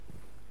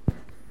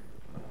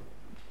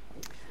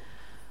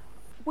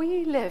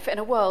We live in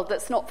a world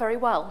that's not very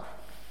well.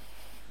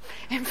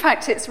 In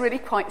fact, it's really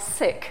quite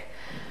sick.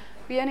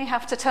 We only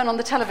have to turn on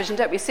the television,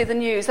 don't we? See the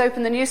news,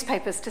 open the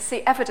newspapers to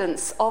see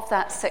evidence of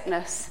that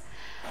sickness.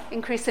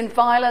 Increase in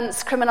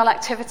violence, criminal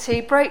activity,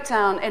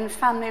 breakdown in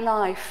family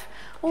life,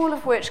 all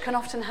of which can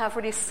often have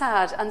really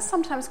sad and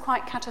sometimes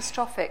quite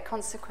catastrophic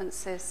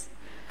consequences.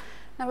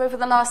 Now, over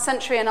the last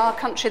century in our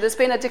country, there's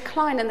been a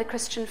decline in the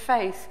Christian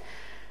faith.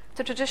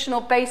 The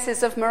traditional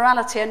bases of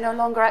morality are no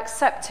longer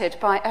accepted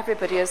by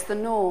everybody as the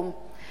norm.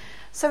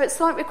 So it's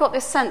like we've got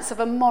this sense of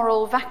a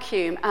moral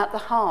vacuum at the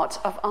heart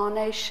of our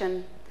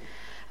nation.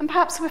 And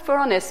perhaps, if we're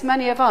honest,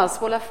 many of us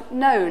will have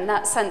known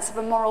that sense of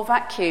a moral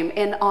vacuum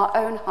in our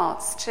own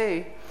hearts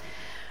too.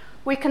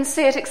 We can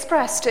see it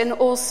expressed in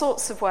all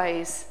sorts of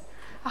ways.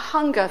 A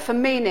hunger for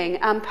meaning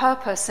and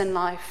purpose in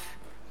life.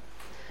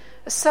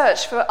 A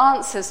search for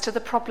answers to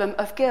the problem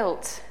of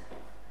guilt.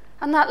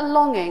 And that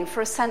longing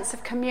for a sense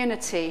of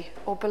community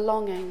or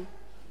belonging.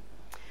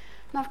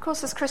 Now, of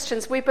course, as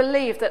Christians, we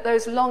believe that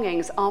those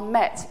longings are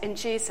met in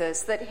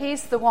Jesus, that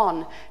he's the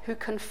one who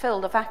can fill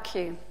the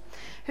vacuum,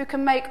 who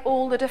can make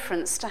all the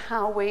difference to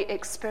how we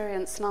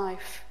experience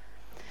life.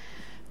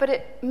 But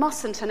it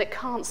mustn't and it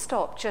can't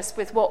stop just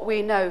with what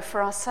we know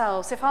for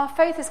ourselves. If our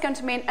faith is going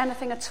to mean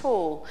anything at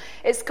all,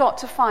 it's got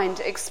to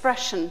find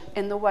expression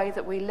in the way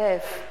that we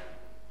live.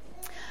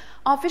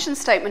 Our vision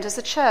statement as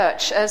a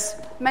church, as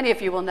many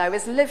of you will know,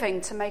 is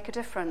living to make a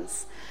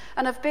difference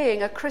and of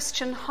being a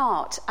Christian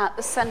heart at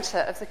the centre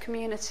of the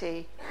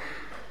community.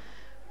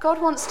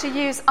 God wants to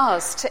use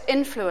us to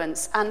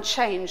influence and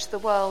change the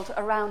world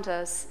around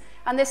us.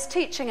 And this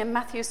teaching in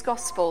Matthew's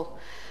Gospel,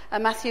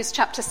 Matthew's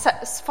chapter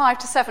 5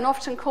 to 7,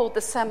 often called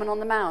the Sermon on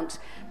the Mount,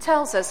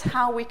 tells us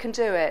how we can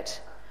do it.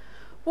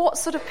 What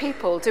sort of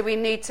people do we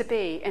need to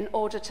be in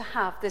order to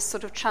have this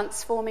sort of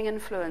transforming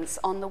influence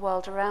on the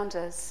world around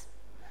us?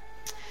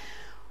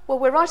 Well,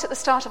 we're right at the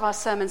start of our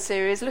sermon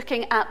series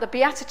looking at the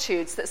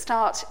Beatitudes that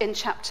start in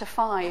chapter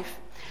 5.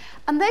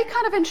 And they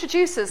kind of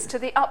introduce us to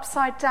the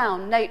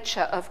upside-down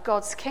nature of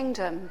God's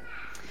kingdom.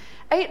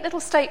 8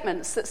 little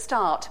statements that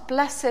start,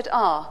 blessed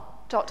are, ...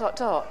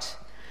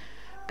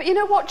 But you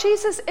know what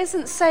Jesus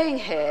isn't saying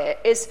here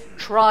is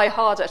try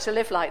harder to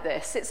live like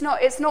this. It's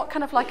not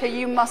kind of like a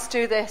you must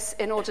do this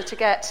in order to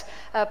get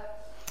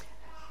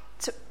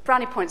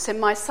brownie points in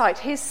my sight.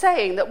 He's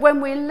saying that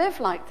when we live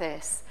like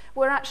this,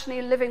 we're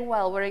actually living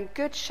well, we're in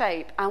good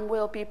shape, and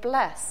we'll be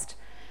blessed.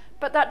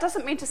 But that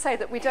doesn't mean to say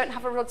that we don't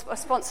have a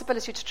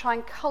responsibility to try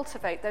and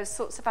cultivate those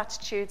sorts of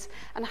attitudes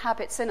and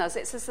habits in us.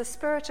 It's as the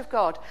Spirit of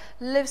God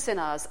lives in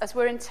us, as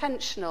we're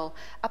intentional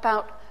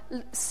about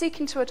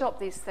seeking to adopt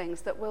these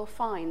things, that we'll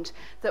find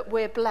that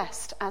we're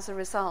blessed as a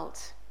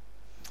result.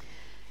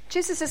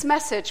 Jesus'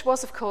 message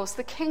was, of course,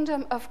 the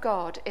kingdom of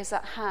God is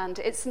at hand,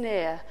 it's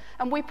near.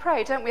 And we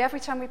pray, don't we, every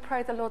time we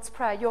pray the Lord's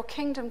Prayer, your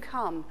kingdom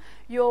come,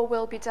 your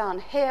will be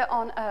done, here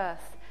on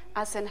earth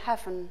as in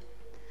heaven.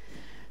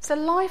 So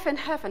life in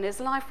heaven is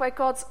life where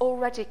God's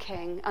already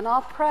king, and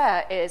our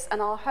prayer is,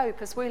 and our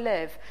hope as we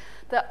live,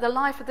 that the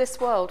life of this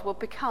world will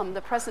become the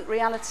present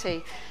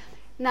reality,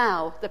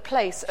 now the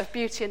place of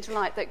beauty and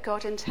delight that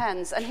God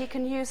intends, and he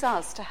can use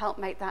us to help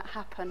make that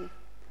happen.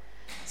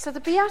 So the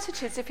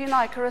Beatitudes, if you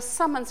like, are a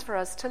summons for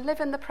us to live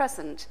in the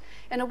present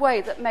in a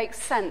way that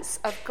makes sense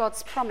of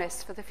God's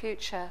promise for the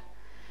future.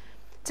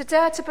 To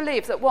dare to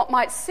believe that what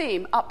might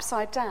seem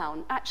upside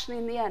down actually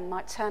in the end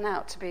might turn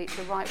out to be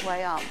the right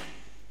way up.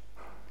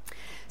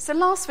 So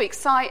last week,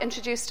 Si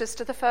introduced us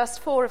to the first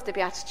 4 of the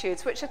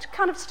Beatitudes, which are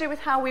kind of to do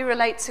with how we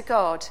relate to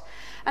God.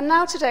 And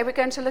now today we're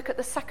going to look at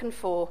the second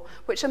 4,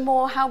 which are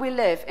more how we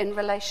live in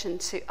relation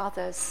to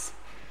others.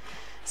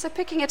 So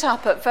picking it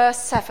up at verse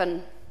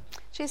 7,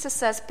 Jesus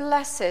says,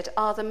 "Blessed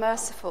are the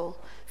merciful,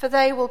 for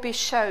they will be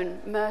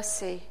shown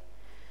mercy."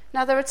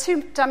 Now, there are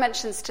 2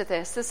 dimensions to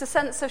this. There's a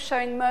sense of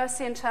showing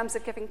mercy in terms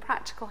of giving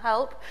practical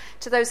help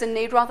to those in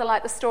need, rather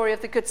like the story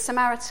of the Good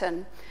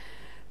Samaritan.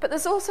 But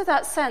there's also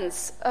that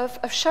sense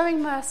of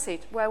showing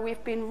mercy where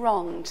we've been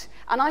wronged.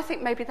 And I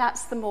think maybe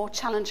that's the more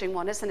challenging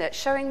one, isn't it?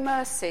 Showing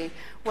mercy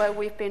where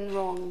we've been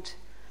wronged.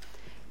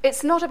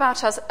 It's not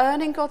about us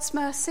earning God's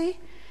mercy.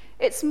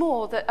 It's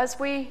more that as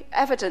we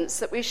evidence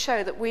that we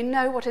show that we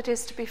know what it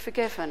is to be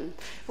forgiven,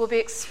 will be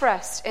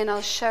expressed in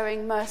us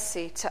showing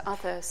mercy to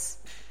others.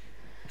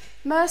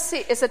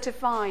 Mercy is a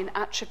divine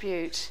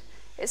attribute.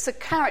 It's a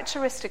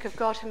characteristic of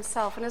God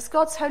himself. And as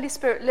God's Holy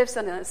Spirit lives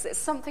in us, it's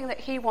something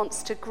that he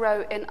wants to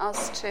grow in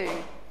us too.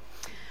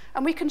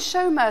 And we can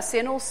show mercy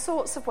in all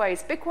sorts of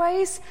ways, big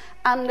ways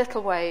and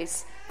little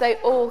ways. They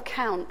all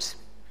count.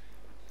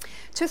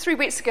 2 or 3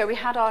 weeks ago, we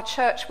had our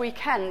church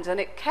weekend, and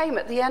it came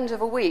at the end of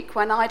a week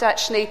when I'd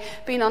actually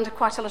been under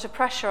quite a lot of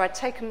pressure. I'd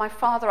taken my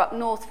father up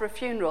north for a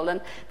funeral,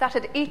 and that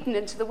had eaten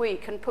into the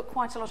week and put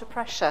quite a lot of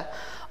pressure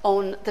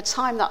on the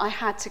time that I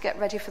had to get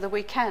ready for the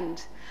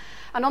weekend.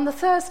 And on the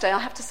Thursday, I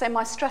have to say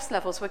my stress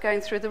levels were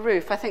going through the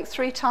roof. I think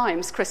 3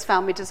 times Chris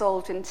found me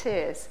dissolved in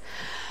tears.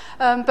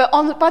 But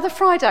by the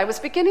Friday, I was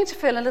beginning to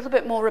feel a little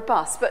bit more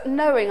robust, but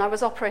knowing I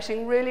was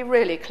operating really,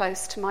 really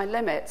close to my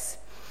limits.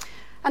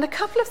 And a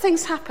couple of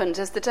things happened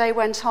as the day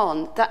went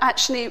on that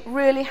actually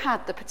really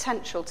had the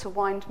potential to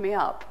wind me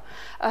up.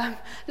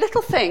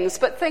 Little things,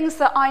 but things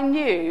that I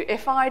knew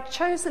if I'd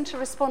chosen to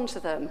respond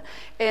to them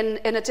in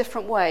a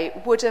different way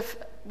would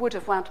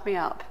have wound me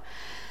up.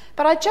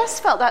 But I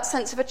just felt that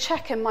sense of a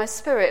check in my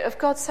spirit of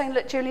God saying,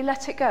 look, Julie,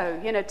 let it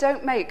go.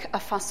 Don't make a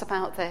fuss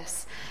about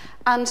this.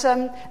 And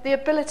the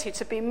ability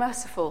to be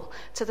merciful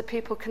to the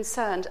people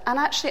concerned. And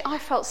actually, I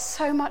felt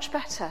so much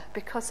better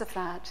because of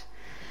that.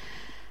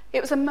 It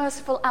was a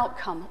merciful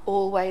outcome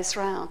all ways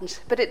round,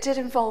 but it did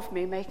involve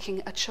me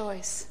making a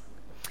choice.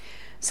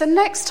 So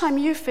next time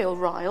you feel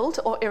riled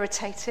or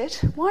irritated,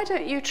 why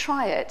don't you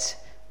try it?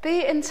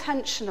 Be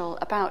intentional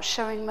about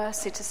showing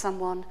mercy to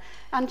someone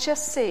and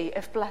just see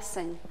if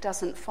blessing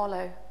doesn't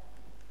follow.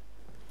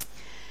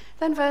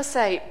 Then verse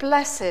 8,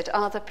 blessed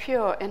are the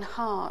pure in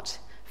heart,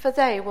 for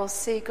they will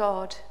see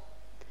God.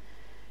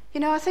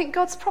 I think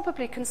God's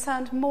probably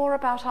concerned more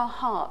about our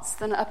hearts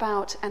than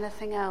about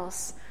anything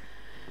else.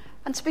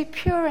 And to be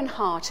pure in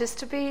heart is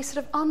to be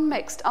sort of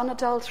unmixed,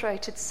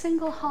 unadulterated,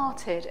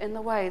 single-hearted in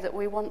the way that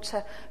we want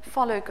to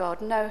follow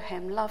God, know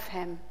him, love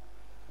him.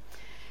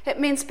 It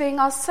means being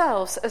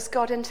ourselves as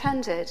God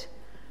intended,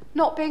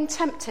 not being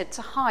tempted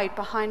to hide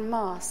behind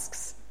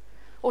masks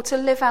or to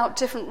live out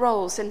different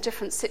roles in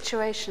different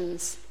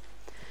situations.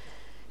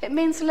 It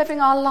means living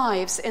our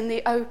lives in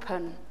the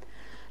open,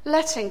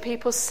 letting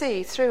people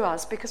see through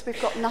us because we've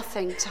got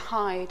nothing to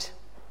hide.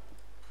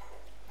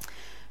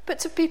 But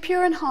to be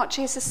pure in heart,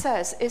 Jesus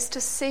says, is to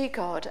see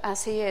God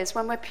as he is.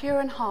 When we're pure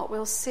in heart,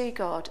 we'll see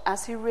God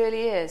as he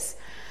really is.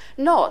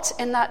 Not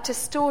in that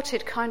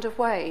distorted kind of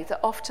way that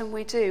often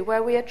we do,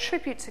 where we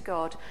attribute to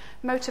God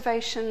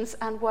motivations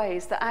and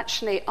ways that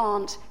actually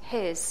aren't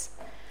his.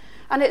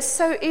 And it's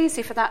so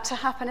easy for that to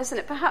happen, isn't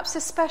it? Perhaps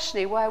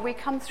especially where we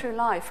come through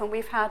life and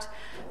we've had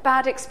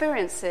bad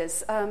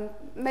experiences,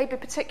 maybe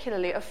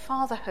particularly of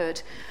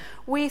fatherhood.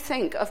 We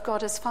think of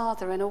God as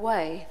Father in a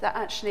way that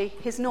actually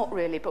he's not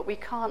really, but we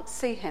can't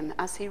see him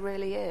as he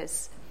really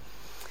is.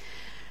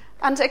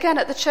 And again,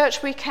 at the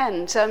church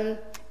weekend,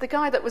 the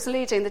guy that was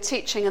leading the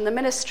teaching and the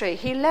ministry,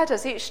 he led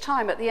us each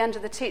time at the end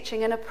of the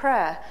teaching in a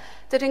prayer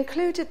that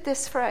included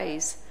this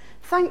phrase,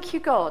 thank you,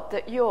 God,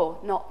 that you're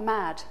not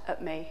mad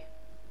at me.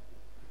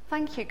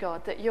 Thank you,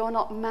 God, that you're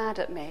not mad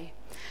at me.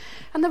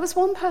 And there was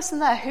one person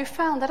there who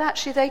found that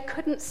actually they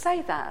couldn't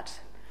say that,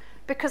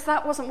 because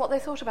that wasn't what they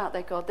thought about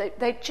their God.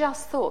 They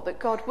just thought that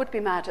God would be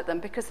mad at them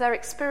because their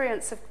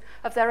experience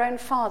of their own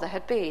father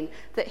had been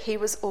that he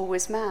was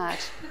always mad.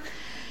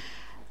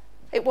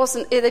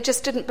 They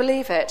just didn't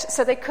believe it,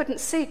 so they couldn't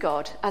see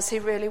God as he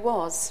really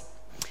was.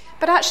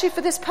 But actually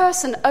for this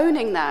person,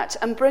 owning that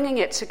and bringing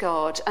it to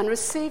God and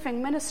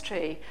receiving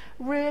ministry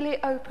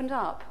really opened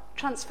up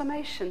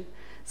transformation.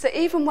 So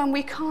even when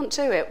we can't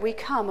do it, we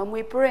come and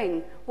we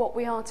bring what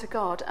we are to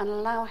God and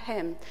allow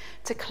him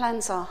to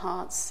cleanse our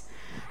hearts.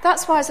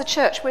 That's why as a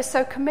church we're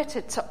so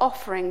committed to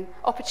offering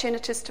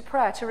opportunities to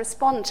prayer, to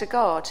respond to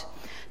God,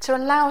 to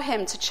allow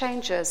him to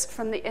change us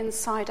from the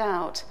inside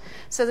out,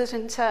 so that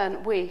in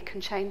turn we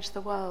can change the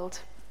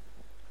world.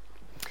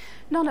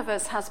 None of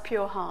us has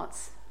pure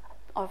hearts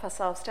of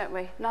ourselves, don't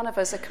we? None of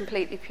us are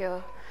completely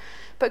pure.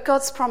 But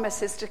God's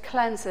promise is to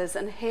cleanse us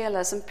and heal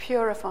us and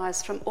purify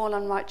us from all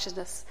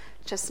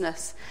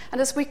unrighteousness.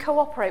 And as we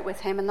cooperate with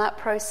him in that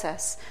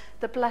process,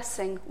 the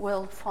blessing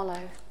will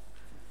follow.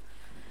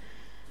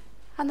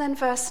 And then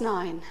verse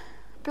 9,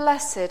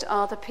 blessed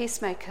are the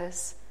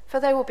peacemakers, for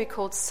they will be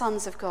called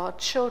sons of God,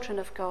 children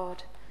of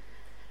God.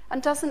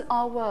 And doesn't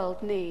our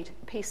world need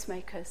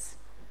peacemakers?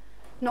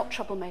 Not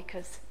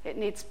troublemakers. It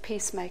needs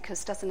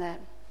peacemakers, doesn't it?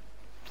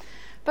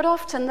 But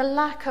often the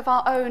lack of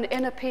our own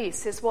inner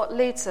peace is what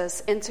leads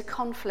us into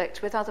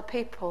conflict with other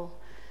people.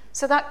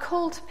 So that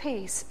call to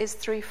peace is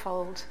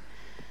threefold.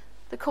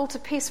 The call to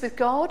peace with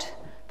God,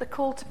 the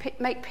call to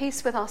make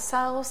peace with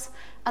ourselves,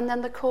 and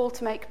then the call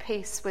to make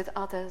peace with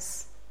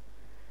others.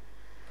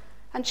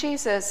 And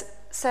Jesus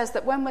says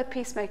that when we're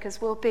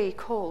peacemakers, we'll be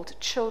called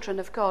children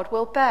of God.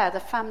 We'll bear the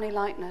family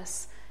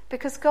likeness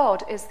because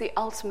God is the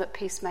ultimate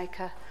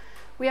peacemaker.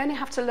 We only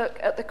have to look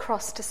at the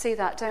cross to see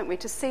that, don't we?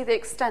 To see the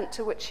extent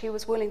to which he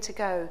was willing to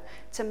go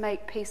to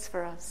make peace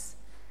for us.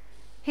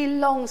 He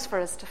longs for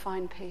us to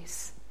find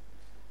peace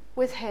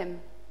with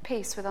him,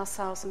 peace with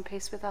ourselves and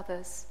peace with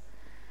others.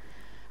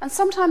 And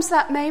sometimes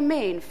that may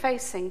mean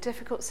facing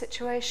difficult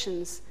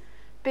situations,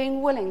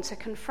 being willing to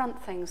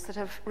confront things that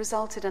have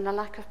resulted in a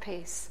lack of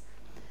peace.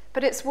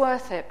 But it's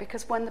worth it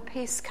because when the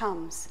peace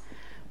comes,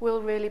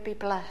 we'll really be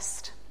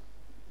blessed.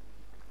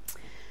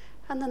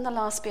 And then the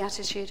last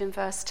beatitude in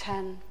verse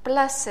 10.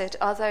 Blessed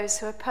are those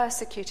who are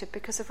persecuted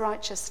because of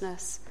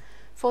righteousness,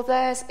 for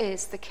theirs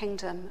is the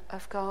kingdom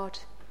of God.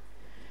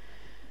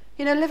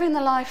 Living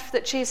the life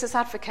that Jesus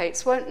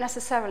advocates won't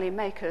necessarily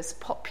make us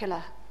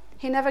popular.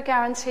 He never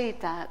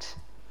guaranteed that.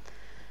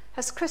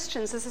 As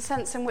Christians, there's a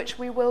sense in which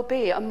we will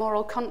be a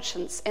moral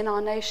conscience in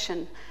our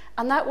nation,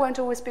 and that won't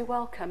always be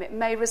welcome. It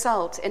may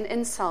result in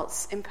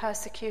insults, in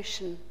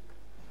persecution.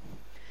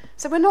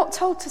 So we're not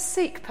told to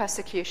seek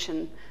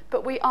persecution,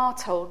 but we are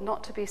told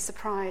not to be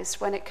surprised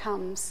when it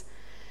comes.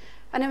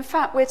 And in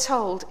fact, we're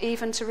told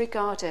even to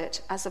regard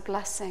it as a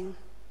blessing.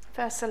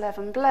 Verse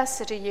 11,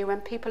 blessed are you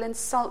when people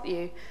insult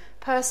you,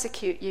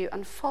 persecute you,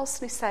 and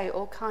falsely say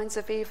all kinds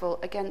of evil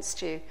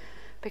against you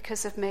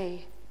because of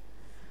me.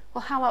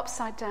 Well, how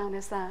upside down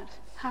is that?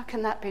 How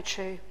can that be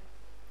true?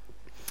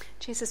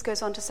 Jesus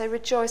goes on to say,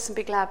 rejoice and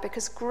be glad,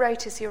 because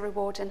great is your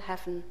reward in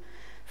heaven.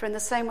 For in the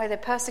same way they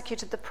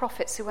persecuted the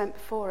prophets who went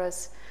before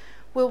us,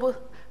 we've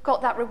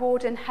got that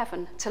reward in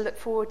heaven to look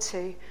forward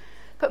to.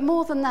 But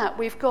more than that,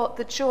 we've got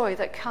the joy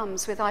that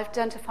comes with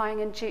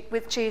identifying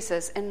with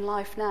Jesus in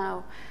life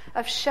now,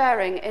 of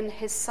sharing in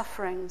his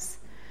sufferings.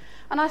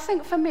 And I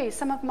think for me,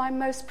 some of my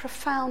most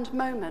profound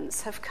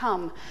moments have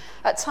come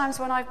at times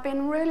when I've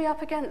been really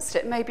up against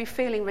it, maybe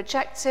feeling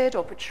rejected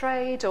or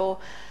betrayed or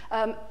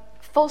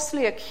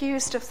falsely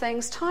accused of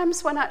things,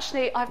 times when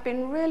actually I've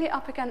been really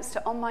up against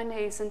it on my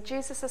knees and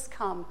Jesus has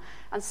come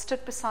and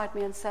stood beside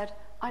me and said,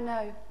 I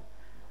know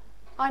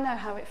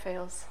how it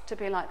feels to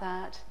be like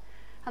that.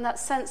 And that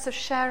sense of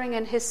sharing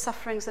in his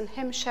sufferings and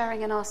him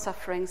sharing in our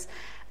sufferings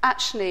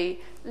actually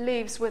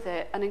leaves with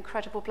it an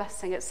incredible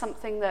blessing. It's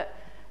something that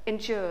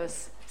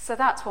endures. So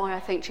that's why I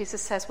think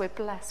Jesus says we're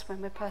blessed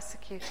when we're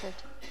persecuted.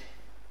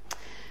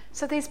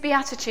 So these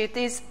beatitudes,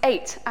 these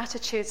 8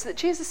 attitudes that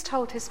Jesus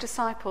told his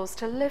disciples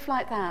to live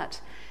like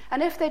that.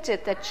 And if they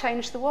did, they'd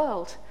change the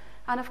world.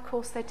 And of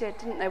course they did,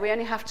 didn't they? We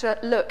only have to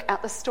look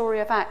at the story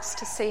of Acts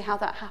to see how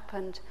that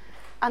happened.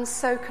 And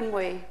so can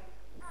we.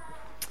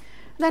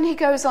 Then he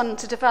goes on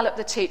to develop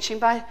the teaching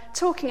by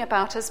talking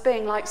about us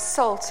being like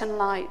salt and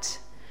light.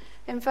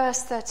 In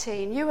verse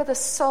 13, you are the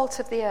salt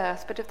of the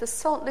earth, but if the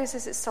salt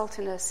loses its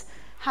saltiness,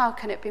 how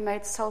can it be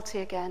made salty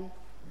again?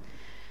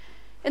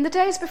 In the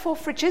days before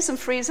fridges and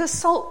freezers,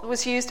 salt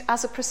was used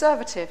as a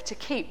preservative to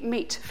keep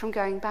meat from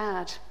going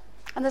bad.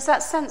 And there's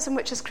that sense in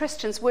which as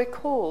Christians we're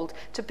called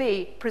to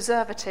be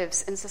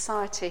preservatives in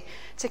society,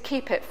 to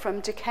keep it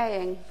from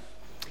decaying.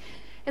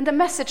 In the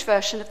Message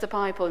version of the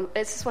Bible,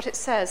 this is what it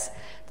says,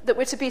 that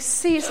we're to be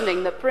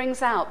seasoning that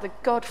brings out the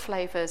God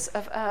flavours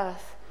of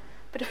earth.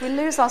 But if we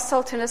lose our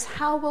saltiness,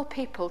 how will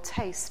people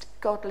taste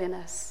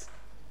godliness?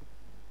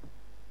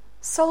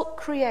 Salt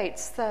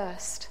creates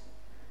thirst.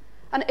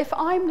 And if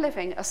I'm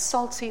living a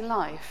salty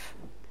life,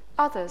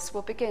 others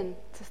will begin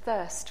to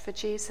thirst for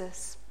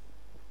Jesus.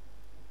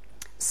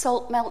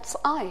 Salt melts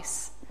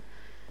ice.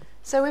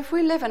 So if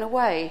we live in a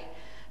way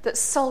that's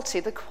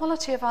salty, the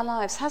quality of our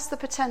lives has the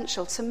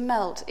potential to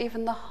melt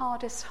even the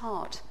hardest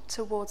heart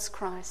towards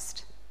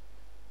Christ.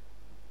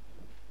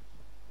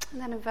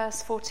 And then in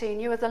verse 14,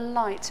 you are the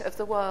light of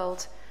the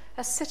world.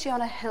 A city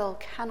on a hill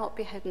cannot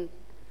be hidden.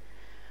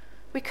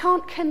 We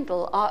can't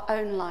kindle our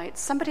own light.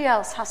 Somebody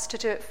else has to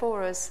do it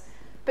for us.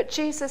 But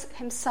Jesus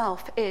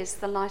himself is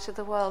the light of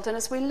the world. And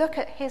as we look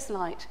at his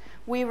light,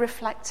 we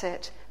reflect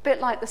it, a bit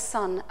like the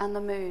sun and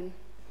the moon.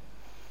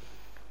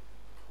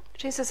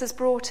 Jesus has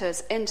brought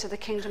us into the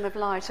kingdom of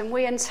light, and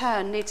we in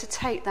turn need to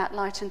take that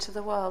light into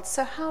the world.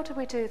 So how do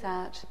we do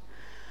that?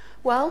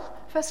 Well,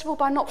 first of all,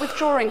 by not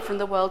withdrawing from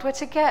the world. We're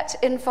to get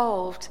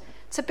involved,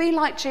 to be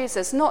like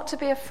Jesus, not to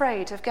be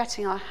afraid of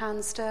getting our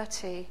hands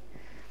dirty,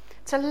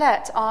 to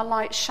let our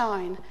light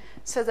shine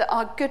so that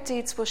our good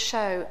deeds will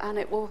show and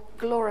it will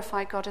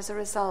glorify God as a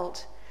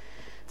result.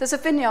 There's a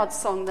Vineyard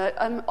song that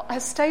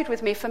has stayed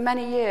with me for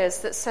many years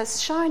that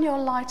says, shine your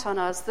light on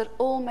us that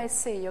all may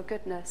see your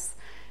goodness.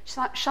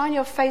 Shine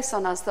your face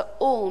on us that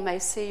all may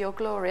see your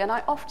glory. And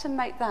I often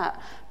make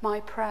that my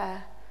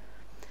prayer.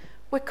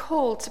 We're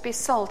called to be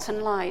salt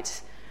and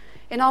light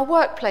in our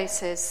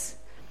workplaces.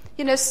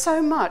 You know,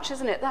 so much,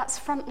 isn't it? That's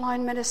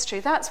frontline ministry.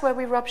 That's where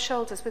we rub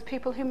shoulders with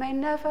people who may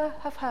never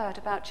have heard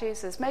about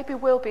Jesus. Maybe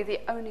we'll be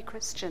the only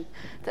Christian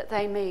that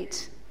they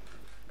meet.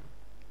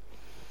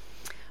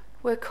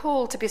 We're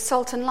called to be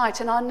salt and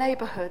light in our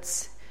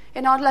neighbourhoods,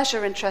 in our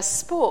leisure interests,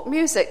 sport,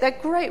 music. They're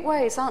great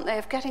ways, aren't they,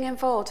 of getting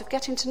involved, of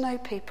getting to know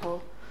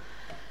people,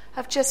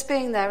 of just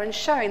being there and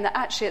showing that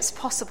actually it's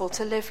possible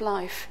to live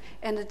life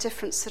in a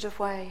different sort of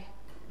way.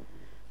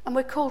 And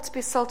we're called to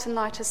be salt and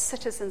light as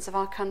citizens of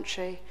our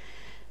country,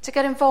 to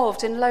get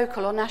involved in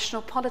local or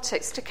national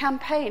politics, to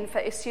campaign for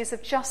issues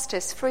of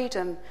justice,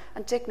 freedom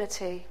and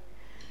dignity.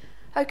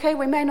 Okay,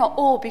 we may not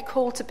all be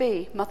called to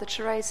be Mother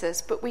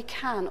Teresa's, but we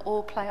can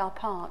all play our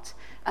part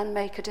and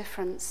make a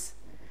difference.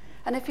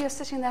 And if you're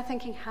sitting there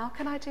thinking, how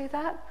can I do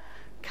that?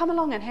 Come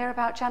along and hear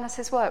about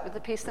Janice's work with the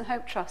Peace and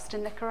Hope Trust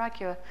in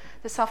Nicaragua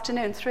this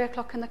afternoon,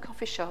 3:00 in the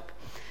coffee shop.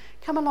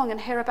 Come along and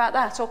hear about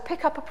that, or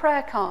pick up a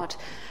prayer card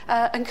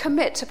and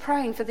commit to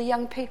praying for the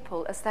young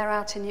people as they're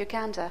out in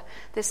Uganda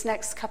this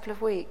next couple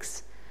of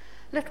weeks.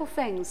 Little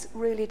things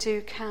really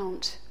do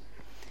count.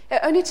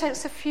 It only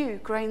takes a few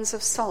grains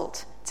of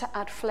salt to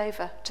add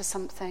flavour to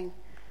something,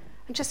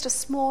 and just a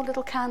small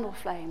little candle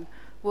flame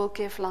will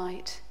give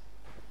light.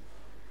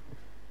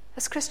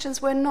 As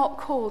Christians, we're not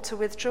called to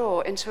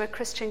withdraw into a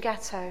Christian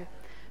ghetto.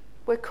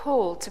 We're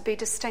called to be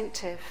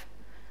distinctive.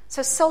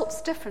 So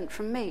salt's different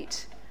from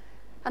meat.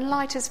 And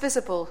light is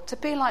visible, to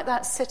be like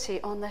that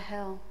city on the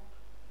hill.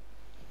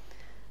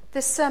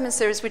 This sermon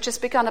series we've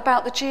just begun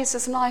about the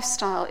Jesus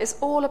lifestyle is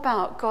all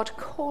about God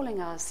calling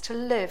us to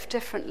live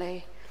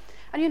differently.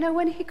 And you know,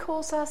 when he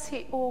calls us,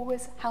 he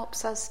always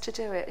helps us to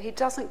do it. He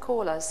doesn't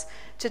call us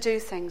to do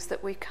things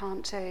that we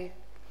can't do.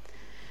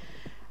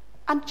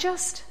 And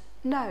just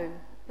know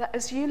that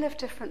as you live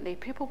differently,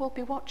 people will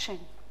be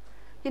watching.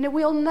 You know,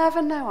 we'll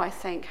never know, I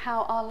think,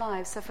 how our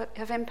lives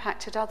have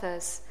impacted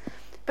others.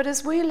 But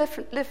as we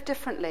live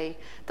differently,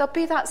 there'll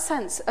be that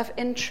sense of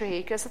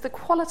intrigue, as the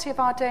quality of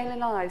our daily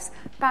lives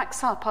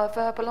backs up our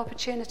verbal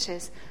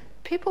opportunities.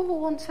 People will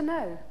want to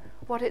know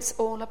what it's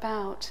all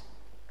about.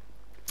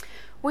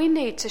 We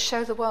need to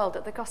show the world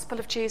that the gospel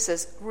of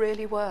Jesus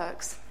really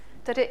works,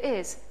 that it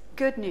is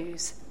good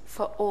news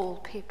for all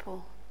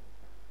people.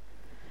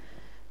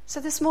 So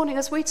this morning,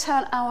 as we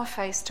turn our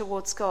face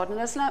towards God and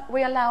as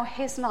we allow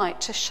his light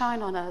to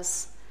shine on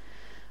us,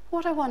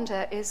 what I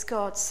wonder is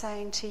God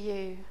saying to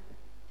you?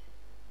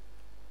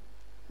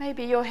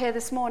 Maybe you're here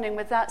this morning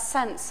with that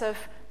sense of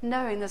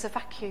knowing there's a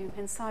vacuum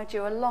inside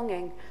you, a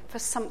longing for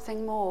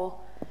something more.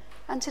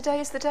 And today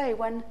is the day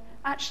when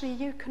actually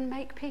you can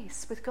make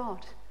peace with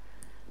God,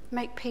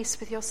 make peace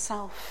with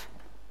yourself.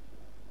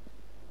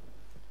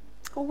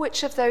 Or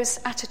which of those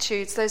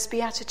attitudes, those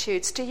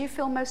beatitudes, do you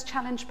feel most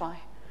challenged by?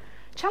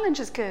 Challenge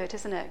is good,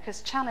 isn't it?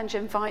 Because challenge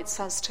invites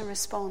us to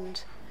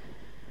respond.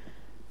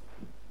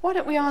 Why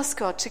don't we ask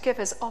God to give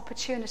us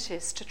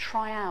opportunities to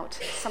try out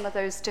some of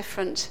those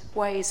different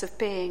ways of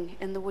being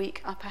in the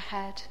week up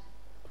ahead?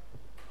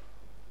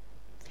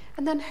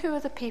 And then who are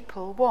the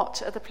people,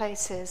 what are the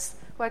places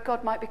where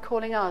God might be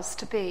calling us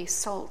to be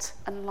salt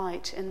and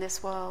light in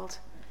this world?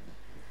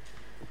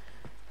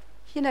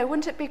 You know,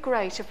 wouldn't it be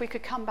great if we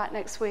could come back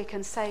next week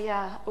and say,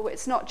 yeah,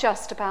 it's not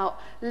just about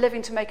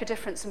living to make a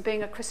difference and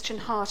being a Christian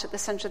heart at the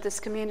centre of this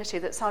community,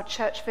 that's our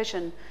church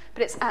vision,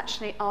 but it's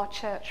actually our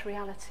church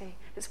reality.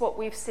 It's what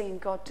we've seen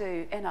God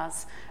do in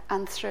us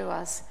and through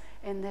us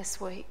in this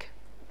week.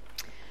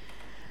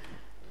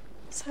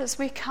 So as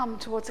we come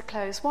towards a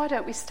close, why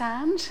don't we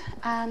stand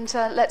and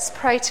let's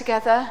pray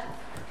together.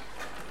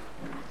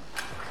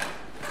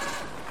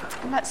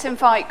 And let's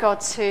invite God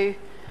to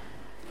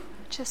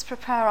just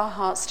prepare our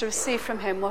hearts to receive from him what